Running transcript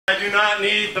I do not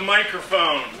need the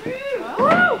microphone.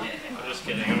 I'm just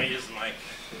kidding, I'm gonna use the mic.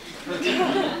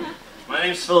 My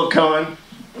name's Cohen.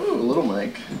 Ooh, little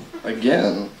mic.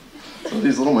 Again. Some of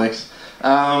these little mics.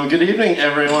 Good evening,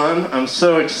 everyone. I'm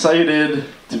so excited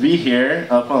to be here,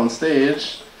 up on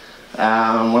stage.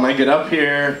 When I get up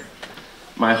here,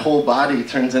 my whole body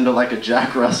turns into like a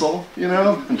Jack Russell, you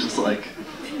know? I'm just like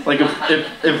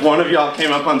if one of y'all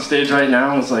came up on stage right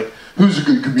now and was like, "Who's a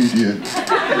good comedian?"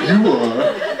 "You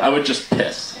are." I would just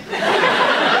piss.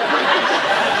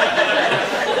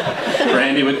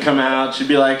 Brandy would come out, she'd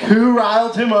be like, "Who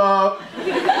riled him up?"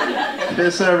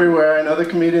 Piss everywhere. I know the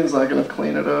comedian's not gonna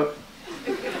clean it up.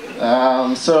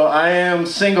 So I am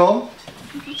single.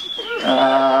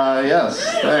 Yes,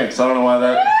 thanks. I don't know why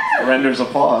that renders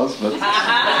applause, but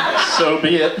so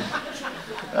be it.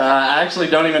 I actually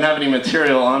don't even have any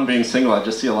material on being single. I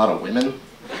just see a lot of women.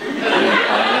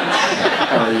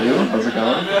 How are you? How's it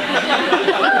going?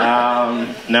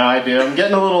 No, I do. I'm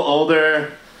getting a little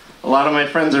older. A lot of my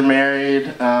friends are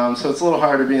married, so it's a little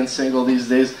harder being single these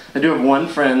days. I do have one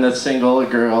friend that's single, a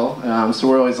girl, so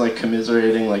we're always like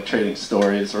commiserating, like trading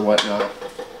stories or whatnot.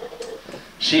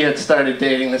 She had started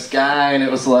dating this guy, and it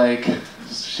was like,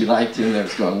 she liked him, it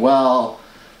was going well.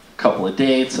 Couple of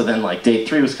dates, so then like date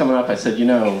 3 was coming up. I said, you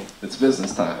know, it's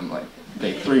business time, like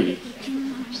date 3.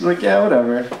 She's like, yeah,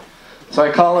 whatever. So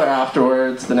I call her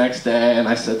afterwards the next day, and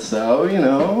I said, so, you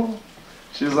know?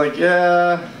 She was like,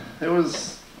 yeah, it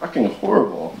was fucking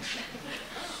horrible.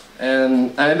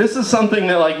 And this is something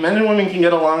that like men and women can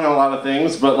get along on a lot of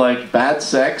things, but like bad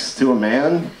sex to a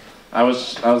man, I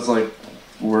was like,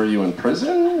 were you in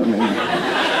prison?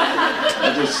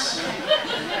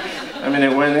 I mean,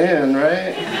 it went in,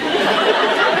 right?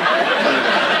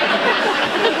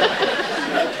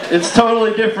 It's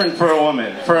totally different for a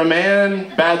woman. For a man,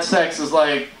 bad sex is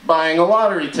like buying a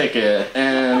lottery ticket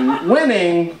and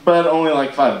winning, but only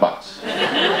like $5.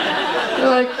 You're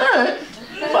like, alright,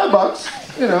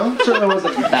 $5, you know, certainly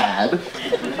wasn't bad.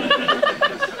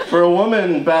 For a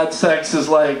woman, bad sex is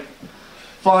like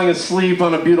falling asleep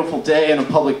on a beautiful day in a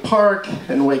public park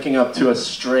and waking up to a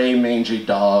stray mangy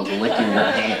dog licking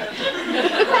your hand.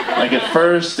 Like at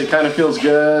first, it kind of feels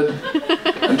good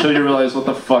until you realize what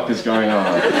the fuck is going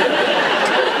on.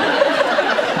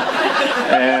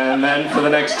 And then for the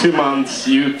next 2 months,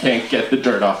 you can't get the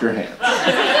dirt off your hands.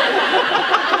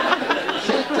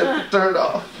 Can't get the dirt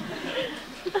off.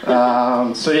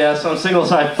 So I'm single.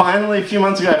 So a few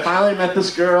months ago, I finally met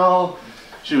this girl.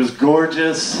 She was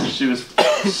gorgeous. She was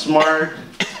smart.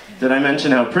 Did I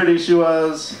mention how pretty she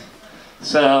was?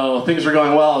 So things were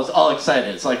going well. I was all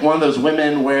excited. It's like one of those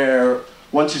women where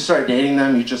once you start dating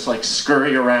them, you just like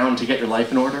scurry around to get your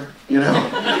life in order, you know?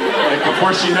 Like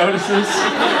before she notices.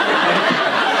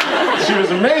 She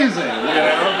was amazing, you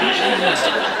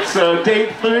know? So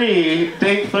date three,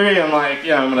 I'm like,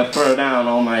 yeah, I'm gonna throw down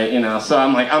all my, you know, so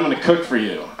I'm like, I'm gonna cook for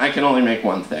you. I can only make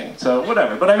one thing, so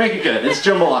whatever, but I make it good. It's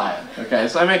jambalaya, okay?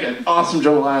 So I make an awesome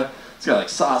jambalaya. It's got like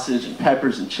sausage and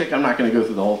peppers and chicken. I'm not gonna go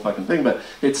through the whole fucking thing, but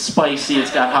it's spicy,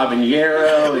 it's got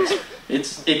habanero,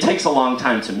 it takes a long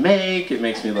time to make, it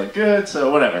makes me look good, so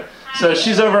whatever. So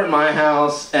she's over at my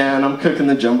house, and I'm cooking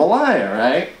the jambalaya,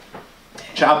 right?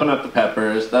 Chopping up the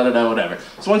peppers, da-da-da, whatever.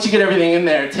 So once you get everything in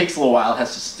there, it takes a little while, it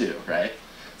has to stew, right?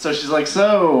 So she's like,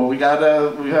 so, we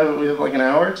have like an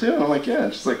hour or two? And I'm like, yeah.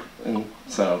 And she's like, and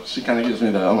so she kind of gives me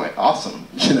I'm like, awesome,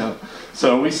 you know?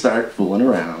 So we start fooling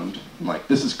around. I'm like,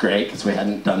 this is great, because we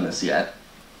hadn't done this yet.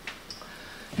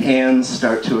 Hands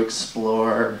start to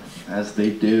explore, as they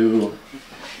do.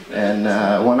 And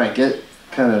when I get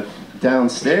kind of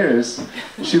downstairs,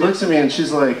 she looks at me and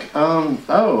she's like,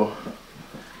 oh.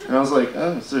 And I was like,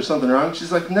 oh, is there something wrong?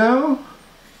 She's like, no.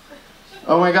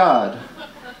 Oh my God.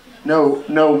 No,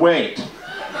 wait.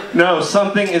 No,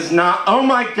 something is not, oh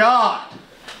my God.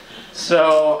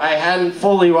 So I hadn't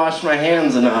fully washed my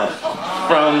hands enough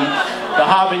from the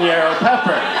habanero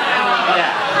pepper.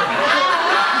 Yeah.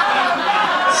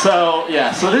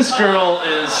 So this girl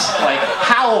is like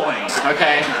howling,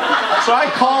 okay? So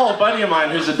I call a buddy of mine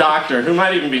who's a doctor, who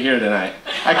might even be here tonight.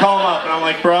 I call him up and I'm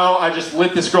like, bro, I just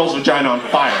lit this girl's vagina on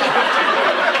fire.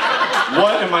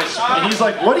 And he's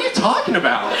like, what are you talking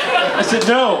about? I said,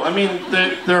 no, I mean,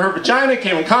 her vagina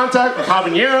came in contact with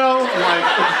habanero. I'm like,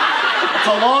 it's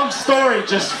a long story,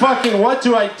 just fucking what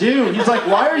do I do? He's like,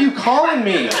 why are you calling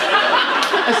me?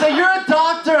 I said, you're a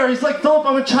doctor. He's like, Philip,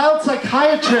 I'm a child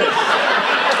psychiatrist.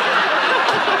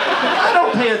 I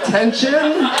don't pay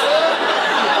attention.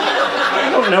 I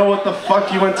don't know what the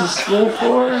fuck you went to school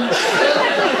for.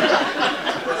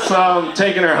 So I'm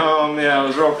taking her home. Yeah, it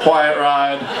was a real quiet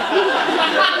ride.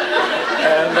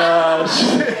 And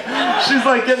she's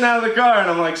like getting out of the car, and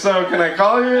I'm like, so can I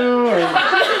call you?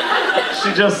 And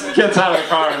she just gets out of the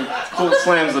car and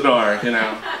slams the door, you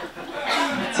know.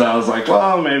 So I was like,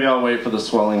 well, maybe I'll wait for the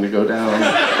swelling to go down.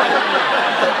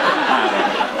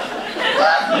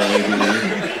 Maybe.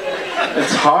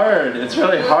 It's hard. It's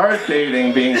really hard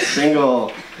dating, being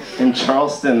single in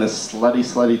Charleston, this slutty,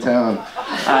 slutty town.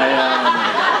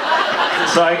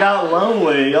 So I got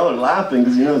lonely. Y'all are laughing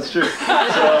because you know it's true. So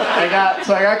I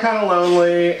got kind of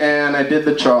lonely, and I did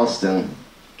the Charleston.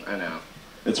 I know.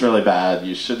 It's really bad.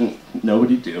 You shouldn't,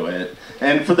 nobody do it.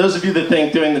 And for those of you that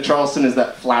think doing the Charleston is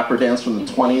that flapper dance from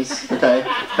the 20s, okay?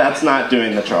 That's not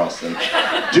doing the Charleston.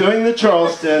 Doing the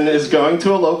Charleston is going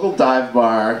to a local dive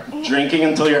bar, drinking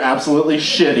until you're absolutely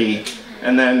shitty,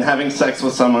 and then having sex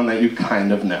with someone that you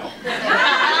kind of know. Right?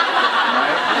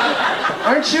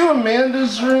 Aren't you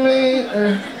Amanda's roommate?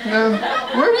 Or, no?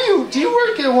 Where do you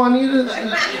work at Juanita's?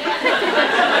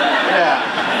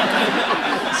 Yeah.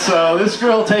 So this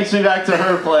girl takes me back to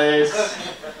her place.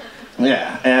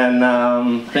 Yeah, and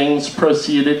things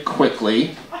proceeded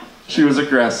quickly. She was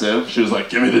aggressive. She was like,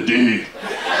 give me the D. Here's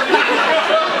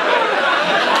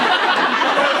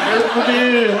the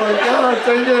D. I'm like, God,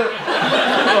 take it.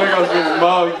 I was being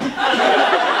mugged.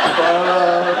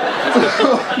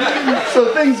 So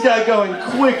things got going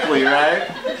quickly, right?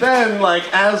 Then, like,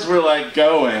 as we're, like,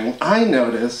 going, I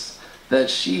notice that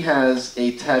she has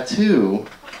a tattoo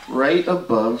right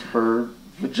above her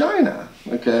vagina.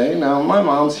 Okay, now my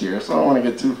mom's here, so I don't want to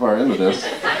get too far into this.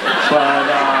 But,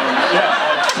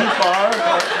 yeah, too far?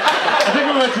 I think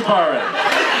we went too far already.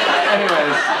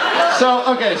 Anyways,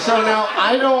 so now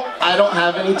I don't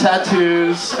have any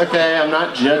tattoos, okay? I'm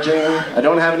not judging. I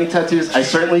don't have any tattoos. I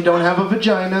certainly don't have a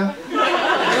vagina.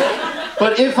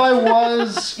 But if I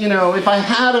was, you know, if I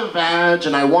had a vag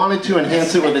and I wanted to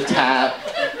enhance it with a tat,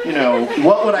 you know,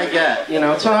 what would I get? You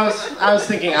know, so I was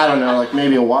thinking, I don't know, like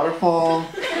maybe a waterfall.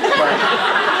 But,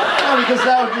 no, because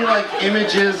that would be like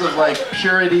images of like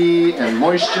purity and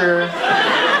moisture,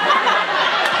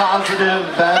 positive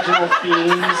vaginal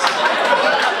themes,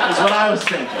 is what I was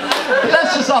thinking. But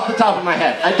that's just off the top of my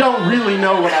head. I don't really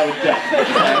know what I would get.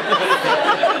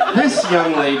 Okay? This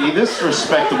young lady, this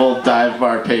respectable dive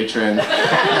bar patron,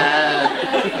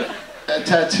 had a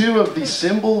tattoo of the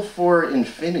symbol for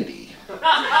infinity.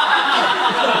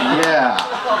 Yeah.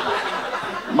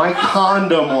 My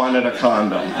condom wanted a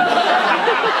condom.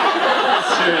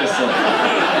 Seriously.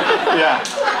 Yeah.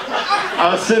 I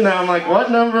was sitting there, I'm like,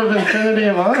 what number of infinity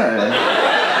am I?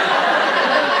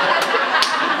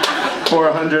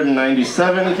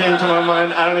 497 came to my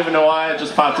mind. I don't even know why, it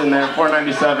just popped in there.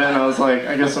 497, I was like,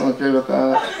 I guess I'm okay with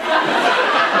that.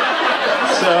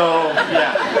 So,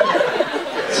 yeah.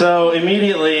 So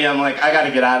immediately, I'm like, I gotta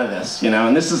get out of this, you know?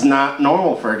 And this is not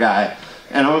normal for a guy.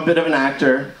 And I'm a bit of an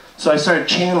actor. So I started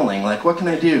channeling, like, what can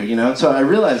I do, you know? So I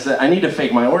realized that I need to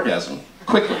fake my orgasm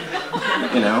quickly,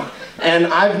 you know? And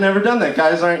I've never done that.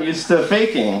 Guys aren't used to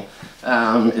faking.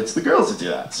 It's the girls that do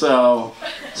that. So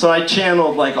I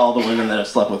channeled, like, all the women that have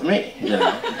slept with me, you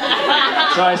know?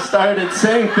 So I started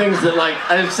saying things that, like,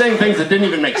 I was saying things that didn't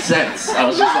even make sense. I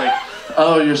was just like,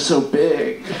 oh, you're so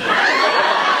big.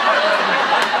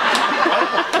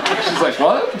 She's like,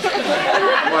 what?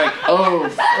 I'm like, oh,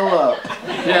 Philip.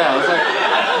 Yeah, I was like,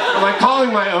 I'm like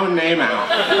calling my own name out.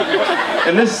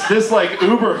 And this like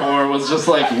Uber whore was just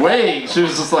like, wait. She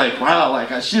was just like, wow, like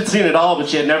she had seen it all, but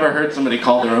she had never heard somebody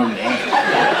call their own name.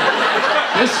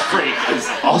 This freak is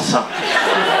awesome.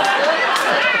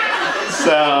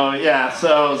 So yeah,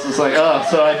 so it's just like, oh,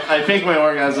 so I fake my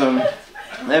orgasm,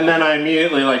 and then I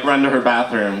immediately like run to her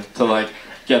bathroom to like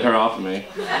get her off of me.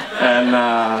 And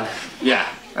yeah,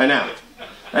 I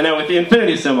know, with the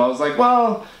infinity symbol, I was like,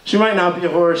 well, she might not be a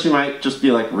whore, she might just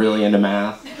be like really into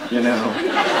math, you know?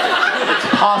 It's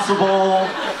possible.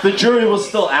 The jury was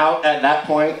still out at that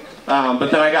point, but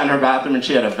then I got in her bathroom and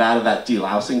she had a vat of that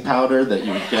delousing powder that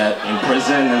you would get in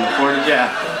prison in the 40s,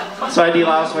 yeah. So I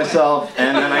delouse myself,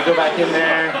 and then I go back in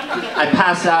there, I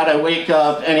pass out, I wake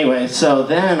up, anyway, so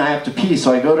then I have to pee,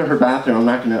 so I go to her bathroom.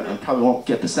 I probably won't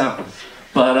get this out.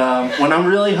 But when I'm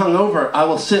really hungover, I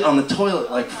will sit on the toilet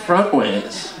like front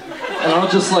ways, and I'll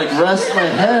just like rest my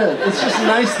head. It's just a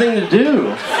nice thing to do.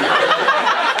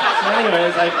 So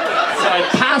anyways, I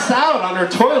pass out on her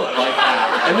toilet like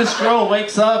that, and this girl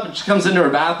wakes up and she comes into her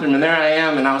bathroom, and there I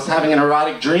am, and I was having an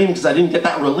erotic dream because I didn't get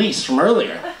that release from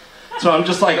earlier. So I'm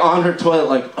just like on her toilet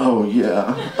like, oh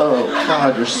yeah, oh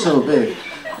God, you're so big.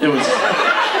 It was...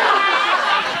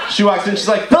 She walks in, she's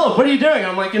like, Philip, what are you doing?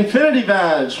 I'm like, infinity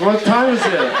badge, what time is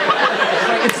it? She's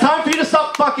like, it's time for you to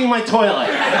stop fucking my toilet.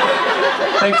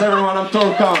 Thanks everyone, I'm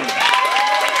Cohen.